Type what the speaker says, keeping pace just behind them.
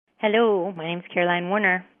Hello, my name is Caroline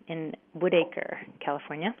Warner in Woodacre,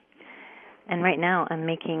 California. And right now I'm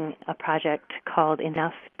making a project called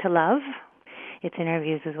Enough to Love. It's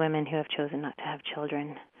interviews with women who have chosen not to have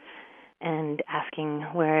children and asking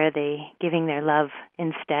where are they giving their love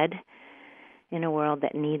instead in a world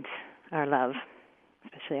that needs our love,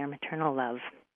 especially our maternal love.